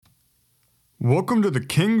Welcome to the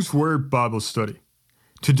King's Word Bible Study.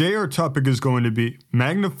 Today our topic is going to be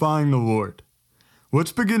Magnifying the Lord.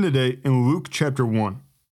 Let's begin today in Luke chapter 1.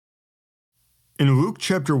 In Luke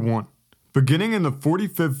chapter 1, beginning in the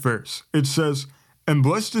 45th verse, it says, "And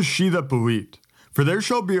blessed is she that believed, for there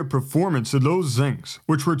shall be a performance of those things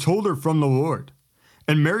which were told her from the Lord.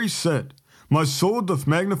 And Mary said, My soul doth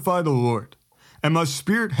magnify the Lord, and my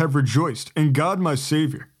spirit have rejoiced in God my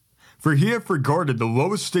Saviour. For he hath regarded the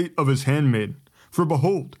low estate of his handmaiden. For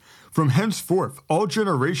behold, from henceforth all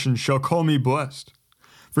generations shall call me blessed.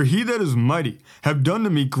 For he that is mighty hath done to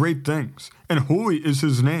me great things, and holy is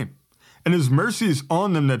his name. And his mercy is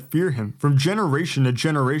on them that fear him from generation to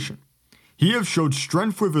generation. He hath showed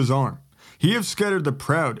strength with his arm. He hath scattered the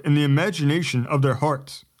proud in the imagination of their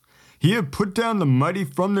hearts. He hath put down the mighty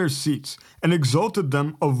from their seats, and exalted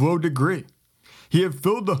them of low degree. He hath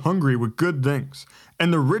filled the hungry with good things,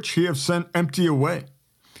 and the rich he hath sent empty away.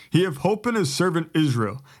 He hath holpen his servant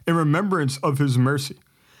Israel in remembrance of his mercy,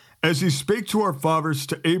 as he spake to our fathers,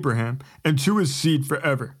 to Abraham, and to his seed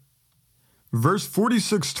forever." Verse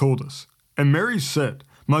 46 told us, "And Mary said,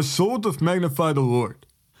 My soul doth magnify the Lord."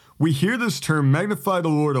 We hear this term magnify the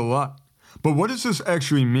Lord a lot, but what does this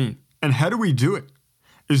actually mean, and how do we do it?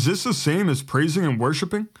 Is this the same as praising and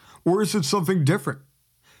worshiping, or is it something different?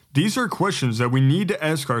 These are questions that we need to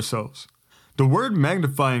ask ourselves. The word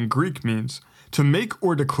magnify in Greek means to make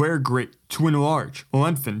or declare great, to enlarge,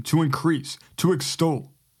 lengthen, to increase, to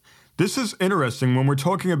extol. This is interesting when we're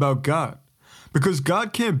talking about God, because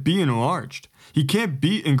God can't be enlarged. He can't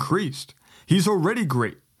be increased. He's already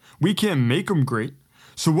great. We can't make him great.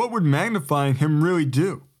 So what would magnifying him really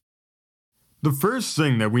do? The first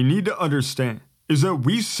thing that we need to understand is that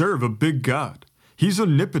we serve a big God. He's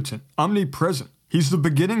omnipotent, omnipresent. He's the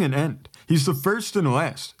beginning and end. He's the first and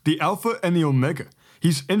last, the Alpha and the Omega.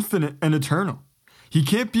 He's infinite and eternal. He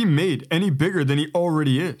can't be made any bigger than he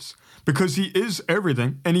already is, because he is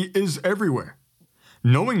everything and he is everywhere.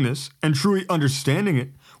 Knowing this and truly understanding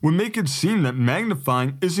it would make it seem that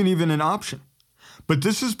magnifying isn't even an option. But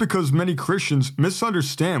this is because many Christians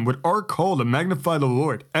misunderstand what our call to magnify the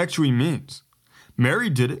Lord actually means. Mary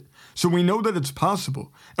did it, so we know that it's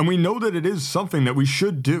possible, and we know that it is something that we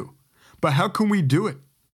should do. But how can we do it?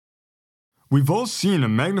 We've all seen a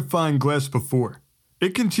magnifying glass before.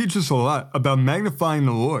 It can teach us a lot about magnifying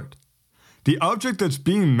the Lord. The object that's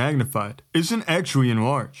being magnified isn't actually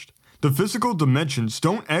enlarged. The physical dimensions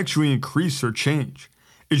don't actually increase or change.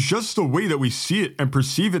 It's just the way that we see it and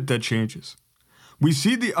perceive it that changes. We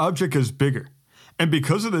see the object as bigger, and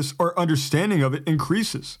because of this, our understanding of it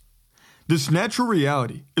increases. This natural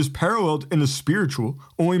reality is paralleled in the spiritual,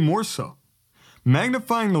 only more so.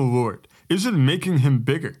 Magnifying the Lord isn't making him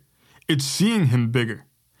bigger. It's seeing him bigger.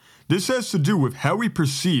 This has to do with how we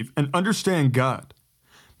perceive and understand God.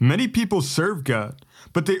 Many people serve God,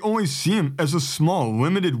 but they only see him as a small,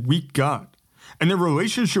 limited, weak God, and their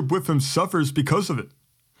relationship with him suffers because of it.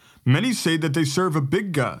 Many say that they serve a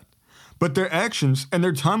big God, but their actions and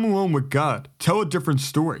their time alone with God tell a different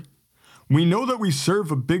story. We know that we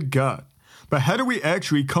serve a big God, but how do we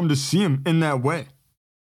actually come to see him in that way?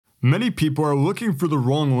 Many people are looking for the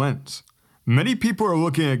wrong lens. Many people are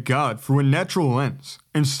looking at God through a natural lens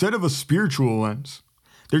instead of a spiritual lens.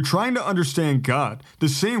 They're trying to understand God the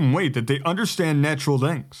same way that they understand natural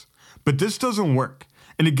things. But this doesn't work,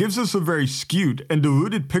 and it gives us a very skewed and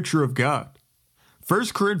diluted picture of God.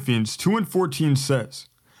 1 Corinthians 2:14 says,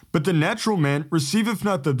 "But the natural man receiveth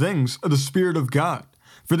not the things of the Spirit of God,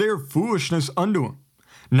 for they are foolishness unto him.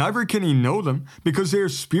 Neither can he know them, because they are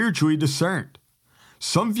spiritually discerned."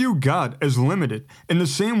 Some view God as limited in the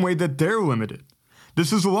same way that they're limited.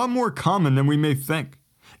 This is a lot more common than we may think.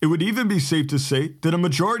 It would even be safe to say that a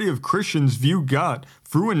majority of Christians view God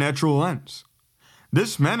through a natural lens.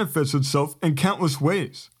 This manifests itself in countless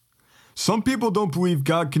ways. Some people don't believe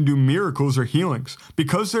God can do miracles or healings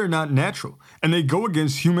because they're not natural and they go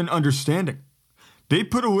against human understanding. They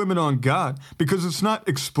put a limit on God because it's not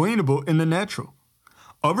explainable in the natural.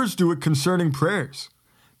 Others do it concerning prayers.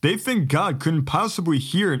 They think God couldn't possibly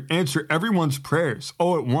hear and answer everyone's prayers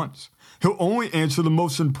all at once. He'll only answer the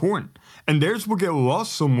most important, and theirs will get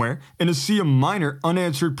lost somewhere in a sea of minor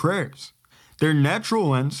unanswered prayers. Their natural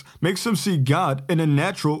lens makes them see God in a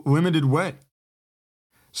natural, limited way.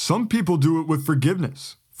 Some people do it with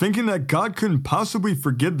forgiveness, thinking that God couldn't possibly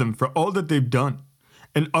forgive them for all that they've done.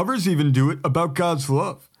 And others even do it about God's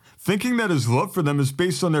love, thinking that his love for them is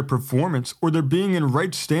based on their performance or their being in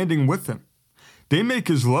right standing with him. They make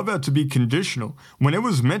his love out to be conditional when it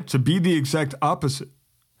was meant to be the exact opposite.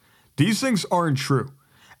 These things aren't true,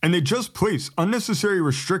 and they just place unnecessary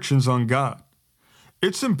restrictions on God.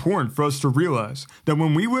 It's important for us to realize that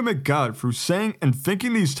when we limit God through saying and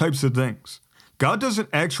thinking these types of things, God doesn't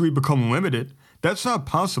actually become limited. That's not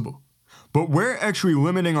possible. But we're actually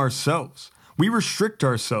limiting ourselves. We restrict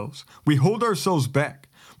ourselves. We hold ourselves back.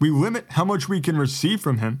 We limit how much we can receive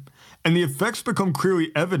from Him, and the effects become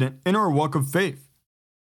clearly evident in our walk of faith.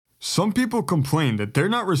 Some people complain that they're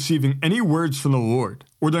not receiving any words from the Lord,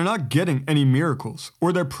 or they're not getting any miracles,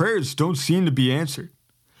 or their prayers don't seem to be answered.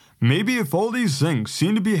 Maybe if all these things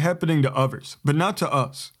seem to be happening to others, but not to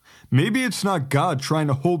us, maybe it's not God trying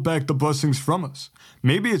to hold back the blessings from us.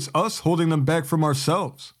 Maybe it's us holding them back from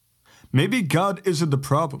ourselves. Maybe God isn't the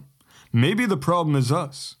problem. Maybe the problem is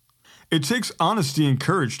us. It takes honesty and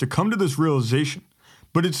courage to come to this realization,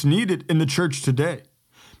 but it's needed in the church today,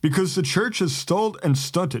 because the church has stalled and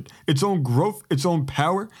stunted its own growth, its own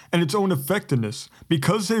power, and its own effectiveness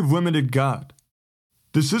because they've limited God.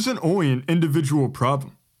 This isn't only an individual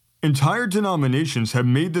problem. Entire denominations have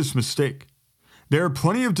made this mistake. There are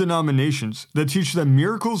plenty of denominations that teach that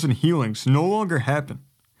miracles and healings no longer happen.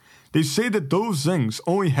 They say that those things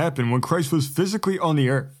only happen when Christ was physically on the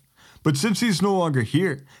earth, but since He's no longer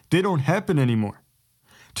here, they don't happen anymore.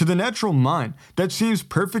 To the natural mind, that seems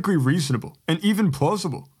perfectly reasonable and even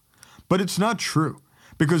plausible. But it's not true,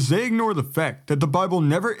 because they ignore the fact that the Bible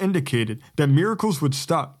never indicated that miracles would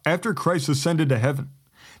stop after Christ ascended to heaven.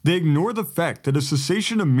 They ignore the fact that a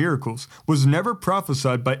cessation of miracles was never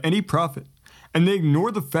prophesied by any prophet, and they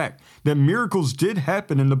ignore the fact that miracles did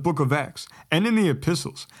happen in the book of Acts and in the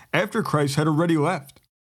epistles after Christ had already left.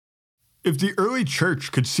 If the early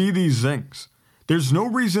church could see these things, there's no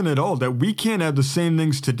reason at all that we can't have the same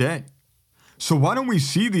things today. So why don't we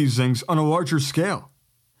see these things on a larger scale?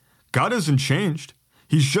 God hasn't changed.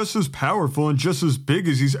 He's just as powerful and just as big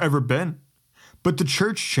as He's ever been. But the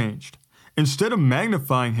church changed. Instead of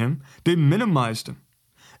magnifying Him, they minimized Him.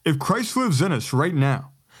 If Christ lives in us right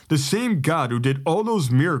now, the same God who did all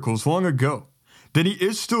those miracles long ago, then He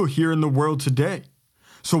is still here in the world today.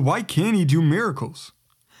 So why can't He do miracles?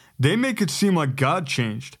 They make it seem like God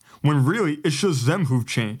changed, when really it's just them who've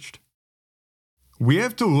changed. We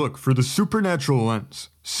have to look for the supernatural lens,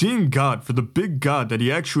 seeing God for the big God that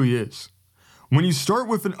He actually is. When you start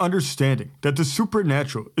with an understanding that the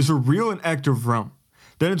supernatural is a real and active realm,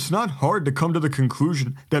 then it's not hard to come to the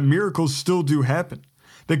conclusion that miracles still do happen,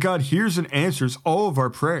 that God hears and answers all of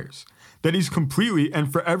our prayers, that He's completely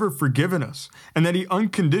and forever forgiven us, and that He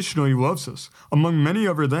unconditionally loves us, among many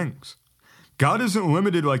other things. God isn't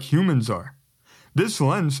limited like humans are. This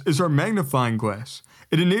lens is our magnifying glass.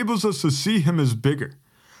 It enables us to see Him as bigger.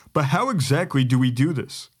 But how exactly do we do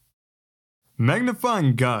this?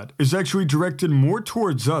 Magnifying God is actually directed more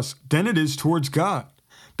towards us than it is towards God,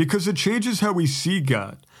 because it changes how we see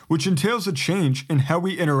God, which entails a change in how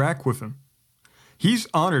we interact with Him. He's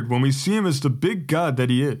honored when we see Him as the big God that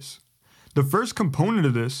He is. The first component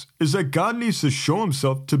of this is that God needs to show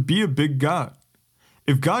Himself to be a big God.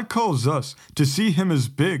 If God calls us to see Him as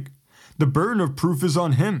big, the burden of proof is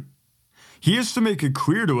on Him. He has to make it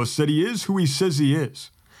clear to us that He is who He says He is.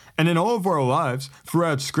 And in all of our lives,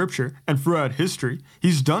 throughout Scripture and throughout history,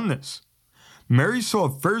 He's done this. Mary saw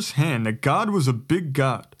firsthand that God was a big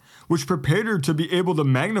God, which prepared her to be able to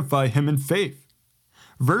magnify Him in faith.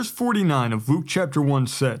 Verse 49 of Luke chapter 1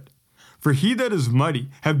 said, "For He that is mighty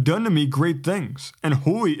have done to me great things, and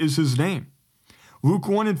holy is His name." Luke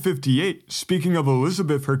 1:58, speaking of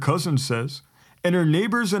Elizabeth, her cousin, says, "And her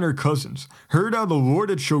neighbors and her cousins heard how the Lord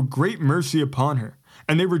had showed great mercy upon her,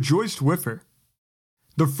 and they rejoiced with her."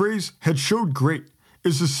 The phrase "had showed great"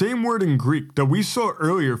 is the same word in Greek that we saw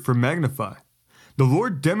earlier for magnify. The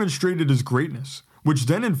Lord demonstrated His greatness, which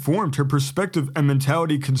then informed her perspective and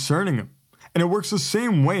mentality concerning Him, and it works the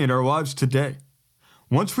same way in our lives today.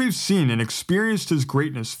 Once we've seen and experienced His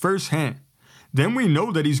greatness firsthand, then we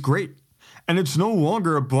know that He's great, and it's no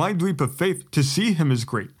longer a blind leap of faith to see Him as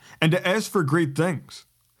great and to ask for great things.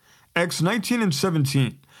 Acts 19 and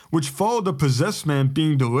 17, which followed the possessed man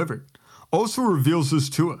being delivered, also reveals this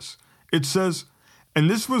to us. It says, "And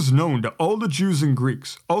this was known to all the Jews and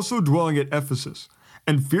Greeks, also dwelling at Ephesus,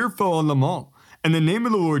 and fear fell on them all, and the name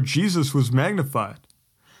of the Lord Jesus was magnified."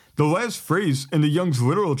 The last phrase in the Young's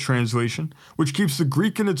literal translation, which keeps the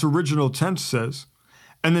Greek in its original tense, says,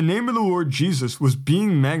 "And the name of the Lord Jesus was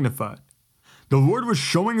being magnified." The Lord was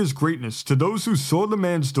showing His greatness to those who saw the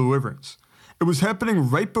man's deliverance. It was happening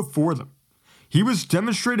right before them. He was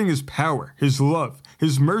demonstrating His power, His love,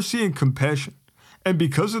 His mercy and compassion. And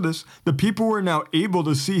because of this, the people were now able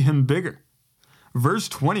to see Him bigger. Verse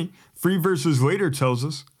 20, 3 verses later, tells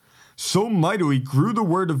us, "So mightily grew the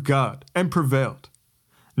word of God and prevailed."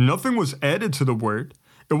 Nothing was added to the word.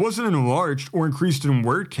 It wasn't enlarged or increased in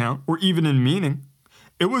word count or even in meaning.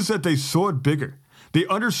 It was that they saw it bigger, they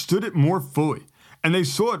understood it more fully, and they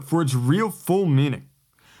saw it for its real full meaning.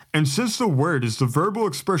 And since the Word is the verbal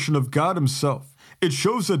expression of God Himself, it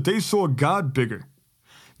shows that they saw God bigger.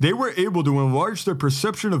 They were able to enlarge their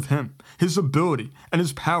perception of Him, His ability, and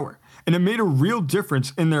His power, and it made a real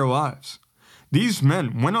difference in their lives. These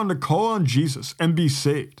men went on to call on Jesus and be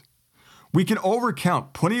saved. We can all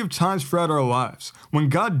recount plenty of times throughout our lives when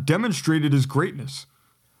God demonstrated His greatness.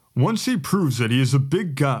 Once He proves that He is a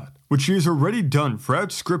big God, which He has already done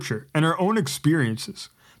throughout Scripture and our own experiences,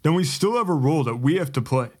 then we still have a role that we have to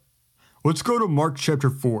play. Let's go to Mark chapter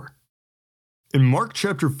 4. In Mark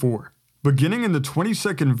chapter 4, beginning in the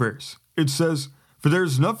 22nd verse, it says, "For there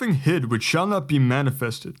is nothing hid which shall not be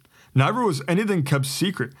manifested, neither was anything kept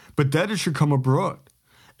secret, but that it should come abroad.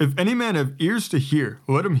 If any man have ears to hear,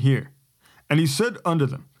 let him hear. And He said unto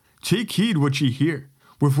them, Take heed what ye hear.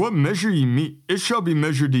 With what measure ye mete, it shall be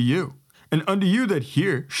measured to you. And unto you that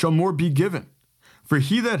hear shall more be given. For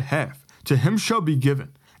he that hath, to him shall be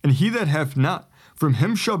given. And he that hath not, from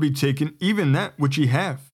him shall be taken even that which he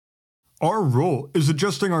hath." Our role is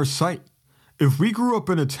adjusting our sight. If we grew up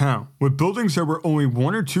in a town with buildings that were only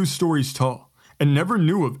 1 or 2 stories tall, and never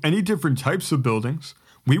knew of any different types of buildings,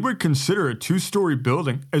 we would consider a 2-story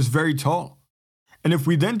building as very tall. And if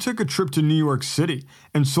we then took a trip to New York City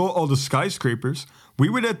and saw all the skyscrapers, we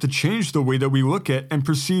would have to change the way that we look at and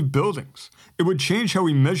perceive buildings. It would change how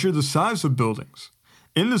we measure the size of buildings.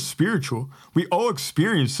 In the spiritual, we all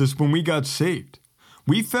experienced this when we got saved.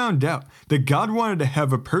 We found out that God wanted to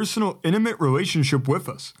have a personal, intimate relationship with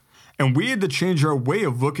us, and we had to change our way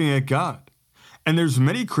of looking at God. And there's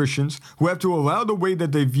many Christians who have to allow the way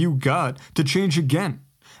that they view God to change again.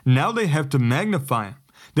 Now they have to magnify Him.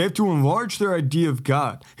 They have to enlarge their idea of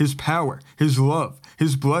God, His power, His love,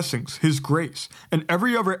 His blessings, His grace, and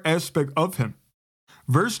every other aspect of Him.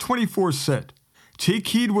 Verse 24 said, "Take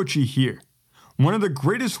heed what ye hear." One of the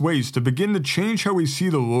greatest ways to begin to change how we see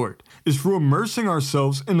the Lord is through immersing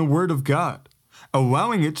ourselves in the Word of God,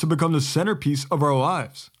 allowing it to become the centerpiece of our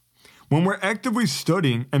lives. When we're actively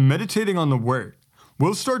studying and meditating on the Word,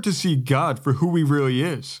 we'll start to see God for who He really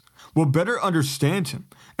is. We'll better understand Him,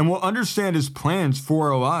 and we'll understand His plans for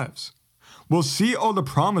our lives. We'll see all the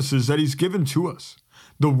promises that He's given to us.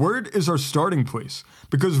 The Word is our starting place,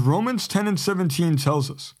 because Romans 10:17 tells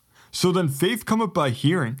us, "So then faith cometh by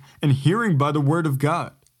hearing, and hearing by the Word of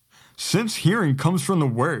God." Since hearing comes from the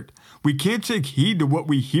Word, we can't take heed to what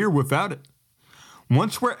we hear without it.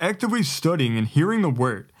 Once we're actively studying and hearing the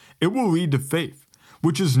Word, it will lead to faith,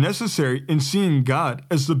 which is necessary in seeing God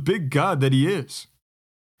as the big God that He is.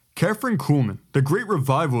 Catherine Kuhlman, the great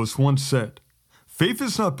revivalist, once said, "Faith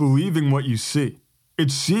is not believing what you see,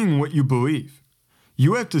 it's seeing what you believe."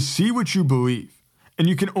 You have to see what you believe, and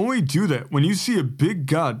you can only do that when you see a big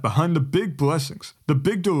God behind the big blessings, the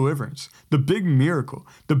big deliverance, the big miracle,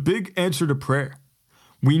 the big answer to prayer.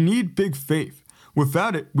 We need big faith.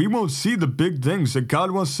 Without it, we won't see the big things that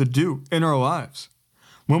God wants to do in our lives.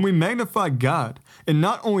 When we magnify God, it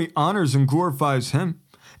not only honors and glorifies Him,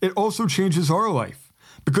 it also changes our life.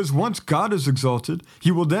 Because once God is exalted,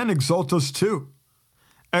 He will then exalt us too.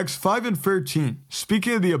 Acts 5:13,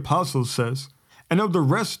 speaking of the apostles, says, "And of the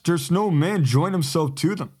rest durst no man join himself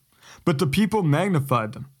to them, but the people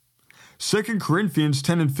magnified them." 2 Corinthians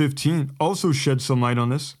 10:15 also sheds some light on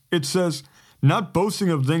this. It says, "Not boasting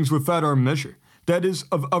of things without our measure, that is,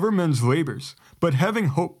 of other men's labors, but having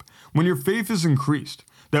hope, when your faith is increased,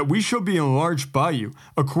 that we shall be enlarged by you,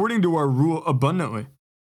 according to our rule abundantly."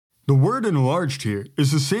 The word enlarged here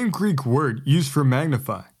is the same Greek word used for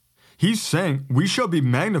magnify. He's saying, we shall be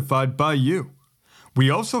magnified by you. We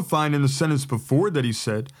also find in the sentence before that he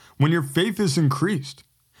said, when your faith is increased.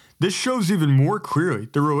 This shows even more clearly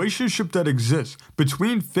the relationship that exists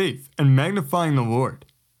between faith and magnifying the Lord.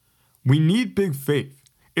 We need big faith.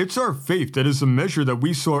 It's our faith that is the measure that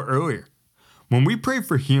we saw earlier. When we pray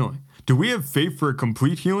for healing, do we have faith for a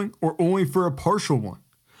complete healing or only for a partial one?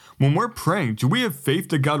 When we're praying, do we have faith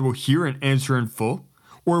that God will hear and answer in full?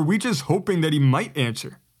 Or are we just hoping that He might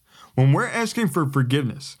answer? When we're asking for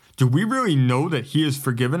forgiveness, do we really know that He has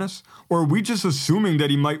forgiven us? Or are we just assuming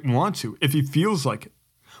that He might want to if He feels like it?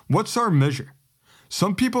 What's our measure?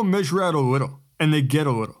 Some people measure out a little, and they get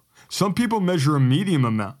a little. Some people measure a medium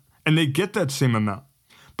amount, and they get that same amount.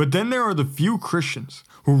 But then there are the few Christians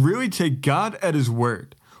who really take God at His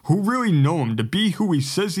word, who really know Him to be who He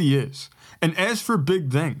says He is, and ask for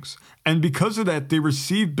big things, and because of that they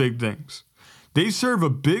receive big things. They serve a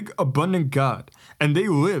big, abundant God, and they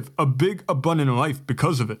live a big, abundant life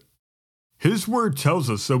because of it. His word tells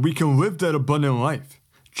us that we can live that abundant life.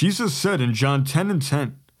 Jesus said in John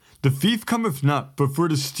 10:10, The thief cometh not, but for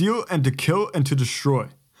to steal and to kill and to destroy.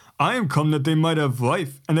 I am come that they might have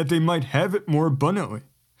life, and that they might have it more abundantly.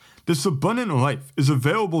 This abundant life is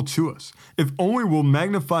available to us if only we'll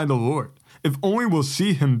magnify the Lord, if only we'll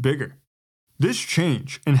see Him bigger. This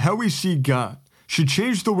change in how we see God should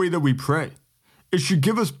change the way that we pray. It should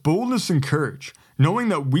give us boldness and courage, knowing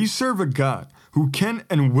that we serve a God who can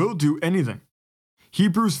and will do anything.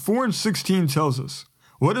 Hebrews 4:16 tells us,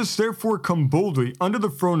 "Let us therefore come boldly under the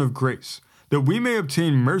throne of grace, that we may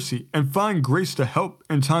obtain mercy and find grace to help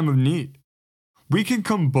in time of need." We can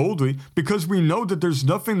come boldly because we know that there's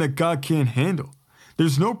nothing that God can't handle.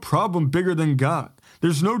 There's no problem bigger than God.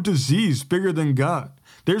 There's no disease bigger than God.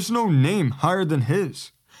 There's no name higher than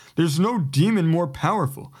His. There's no demon more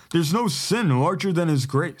powerful. There's no sin larger than His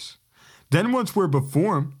grace. Then once we're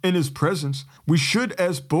before Him, in His presence, we should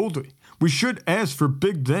ask boldly. We should ask for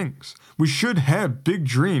big things. We should have big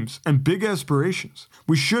dreams and big aspirations.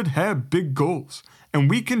 We should have big goals. And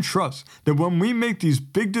we can trust that when we make these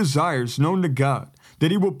big desires known to God,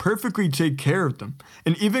 that He will perfectly take care of them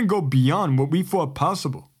and even go beyond what we thought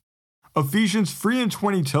possible. Ephesians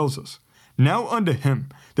 3:20 tells us, "Now unto Him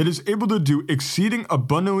that is able to do exceeding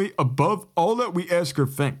abundantly above all that we ask or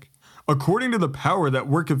think, according to the power that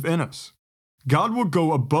worketh in us." God will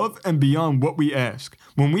go above and beyond what we ask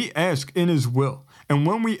when we ask in His will and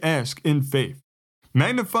when we ask in faith.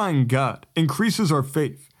 Magnifying God increases our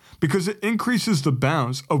faith because it increases the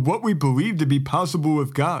bounds of what we believe to be possible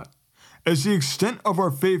with God. As the extent of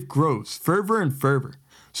our faith grows further and further,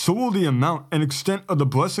 so will the amount and extent of the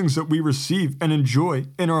blessings that we receive and enjoy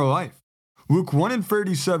in our life. Luke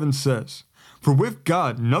 1:37 says, "For with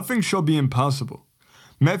God nothing shall be impossible."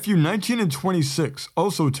 Matthew 19:26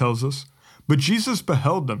 also tells us, "But Jesus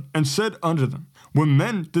beheld them and said unto them, With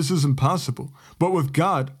men this is impossible, but with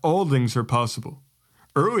God all things are possible."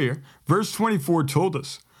 Earlier, verse 24 told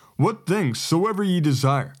us, "What things soever ye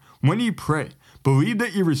desire, when ye pray, believe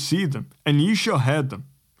that ye receive them, and ye shall have them."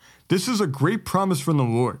 This is a great promise from the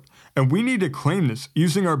Lord, and we need to claim this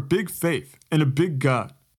using our big faith in a big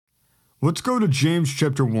God. Let's go to James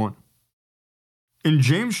chapter 1. In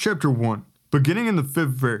James chapter 1, beginning in the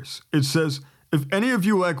 5th verse, it says, "If any of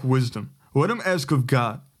you lack wisdom, let him ask of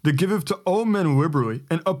God, that giveth to all men liberally,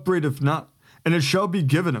 and upbraideth not, and it shall be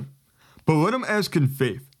given him. But let him ask in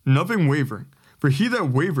faith, nothing wavering. For he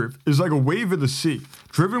that wavereth is like a wave of the sea,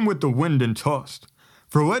 driven with the wind and tossed.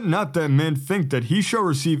 For let not that man think that he shall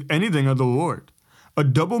receive anything of the Lord. A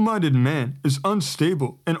double-minded man is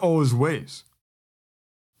unstable in all his ways."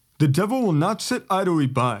 The devil will not sit idly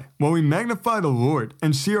by while we magnify the Lord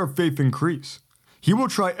and see our faith increase. He will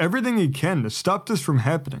try everything he can to stop this from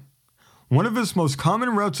happening. One of his most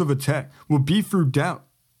common routes of attack will be through doubt.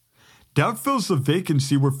 Doubt fills the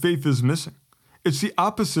vacancy where faith is missing. It's the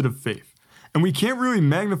opposite of faith, and we can't really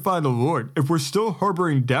magnify the Lord if we're still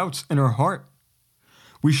harboring doubts in our heart.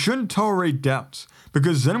 We shouldn't tolerate doubts,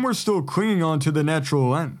 because then we're still clinging on to the natural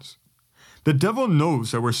lens. The devil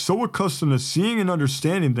knows that we're so accustomed to seeing and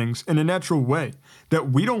understanding things in a natural way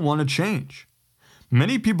that we don't want to change.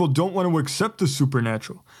 Many people don't want to accept the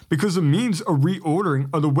supernatural because it means a reordering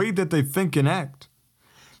of the way that they think and act.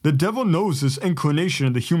 The devil knows this inclination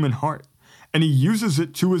of the human heart, and he uses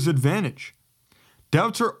it to his advantage.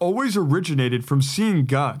 Doubts are always originated from seeing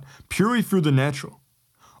God purely through the natural.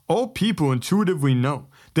 All people intuitively know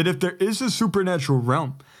that if there is a supernatural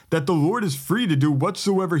realm, that the Lord is free to do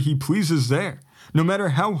whatsoever He pleases there, no matter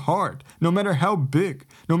how hard, no matter how big,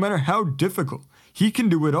 no matter how difficult. He can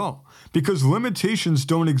do it all, because limitations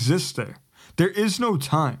don't exist there. There is no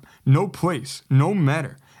time, no place, no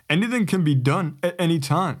matter. Anything can be done at any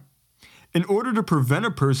time. In order to prevent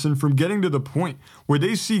a person from getting to the point where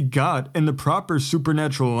they see God in the proper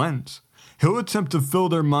supernatural lens, He'll attempt to fill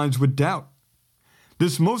their minds with doubt.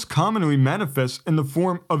 This most commonly manifests in the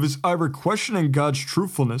form of his either questioning God's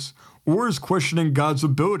truthfulness or his questioning God's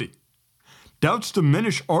ability. Doubts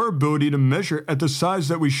diminish our ability to measure at the size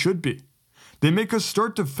that we should be. They make us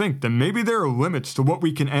start to think that maybe there are limits to what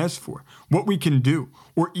we can ask for, what we can do,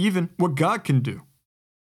 or even what God can do.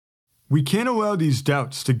 We can't allow these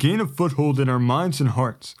doubts to gain a foothold in our minds and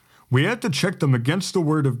hearts. We have to check them against the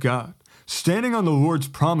Word of God, standing on the Lord's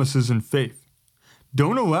promises in faith.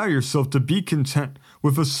 Don't allow yourself to be content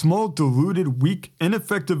with a small, diluted, weak,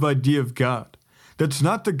 ineffective idea of God. That's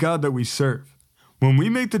not the God that we serve. When we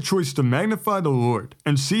make the choice to magnify the Lord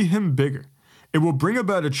and see Him bigger, it will bring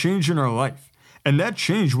about a change in our life, and that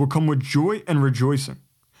change will come with joy and rejoicing.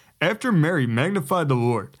 After Mary magnified the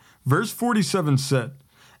Lord, verse 47 said,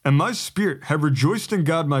 "And my spirit have rejoiced in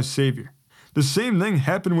God my Savior." The same thing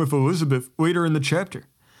happened with Elizabeth later in the chapter.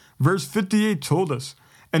 Verse 58 told us,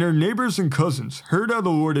 And her neighbors and cousins heard how the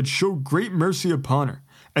Lord had showed great mercy upon her,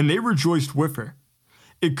 and they rejoiced with her.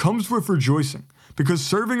 It comes with rejoicing, because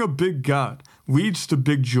serving a big God leads to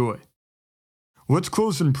big joy. Let's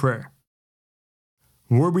close in prayer.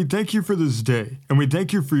 Lord, we thank you for this day, and we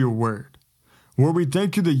thank you for your word. Lord, we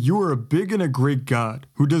thank you that you are a big and a great God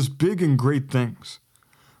who does big and great things.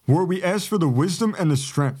 Lord, we ask for the wisdom and the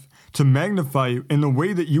strength to magnify you in the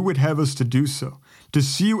way that you would have us to do so, to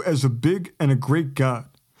see you as a big and a great God.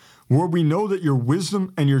 Lord, we know that your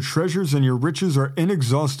wisdom and your treasures and your riches are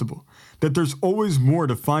inexhaustible, that there's always more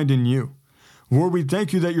to find in you. Lord, we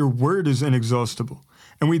thank you that your word is inexhaustible,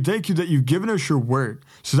 and we thank you that you've given us your word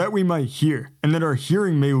so that we might hear, and that our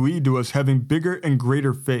hearing may lead to us having bigger and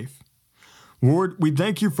greater faith. Lord, we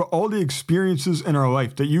thank you for all the experiences in our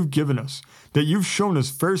life that you've given us, that you've shown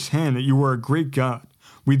us firsthand that you are a great God.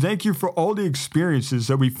 We thank you for all the experiences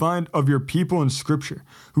that we find of your people in Scripture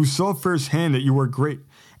who saw firsthand that you are great,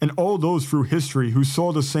 and all those through history who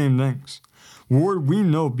saw the same things. Lord, we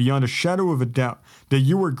know beyond a shadow of a doubt that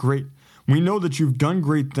you are great. We know that you've done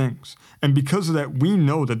great things, and because of that, we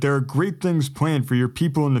know that there are great things planned for your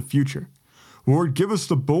people in the future. Lord, give us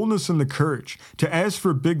the boldness and the courage to ask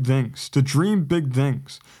for big things, to dream big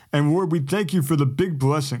things. And Lord, we thank you for the big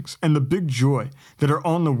blessings and the big joy that are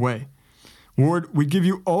on the way. Lord, we give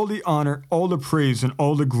you all the honor, all the praise, and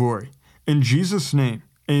all the glory. In Jesus' name,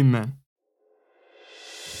 amen.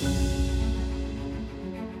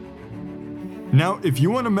 Now, if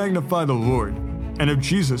you want to magnify the Lord and have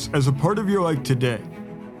Jesus as a part of your life today,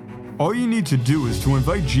 all you need to do is to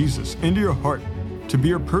invite Jesus into your heart to be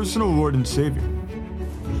your personal Lord and Savior.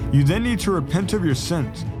 You then need to repent of your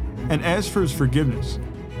sins and ask for his forgiveness.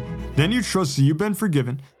 Then you trust that you've been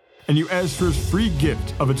forgiven and you ask for his free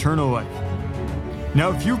gift of eternal life. Now,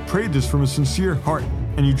 if you've prayed this from a sincere heart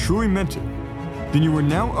and you truly meant it, then you are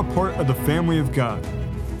now a part of the family of God.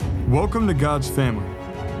 Welcome to God's family.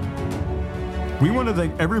 We want to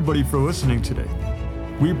thank everybody for listening today.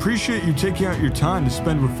 We appreciate you taking out your time to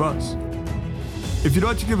spend with us. If you'd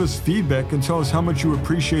like to give us feedback and tell us how much you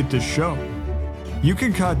appreciate this show, you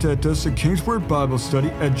can contact us at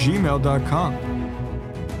kingswordbiblestudy@gmail.com.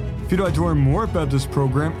 If you'd like to learn more about this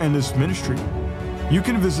program and this ministry, you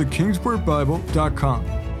can visit kingswordbible.com.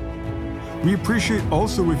 We appreciate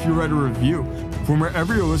also if you write a review from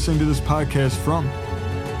wherever you're listening to this podcast from,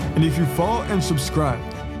 and if you follow and subscribe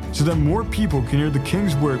so that more people can hear the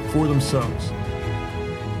King's Word for themselves.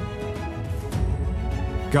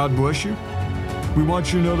 God bless you. We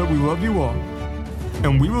want you to know that we love you all,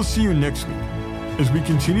 and we will see you next week as we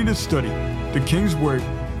continue to study the King's Word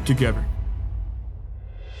together.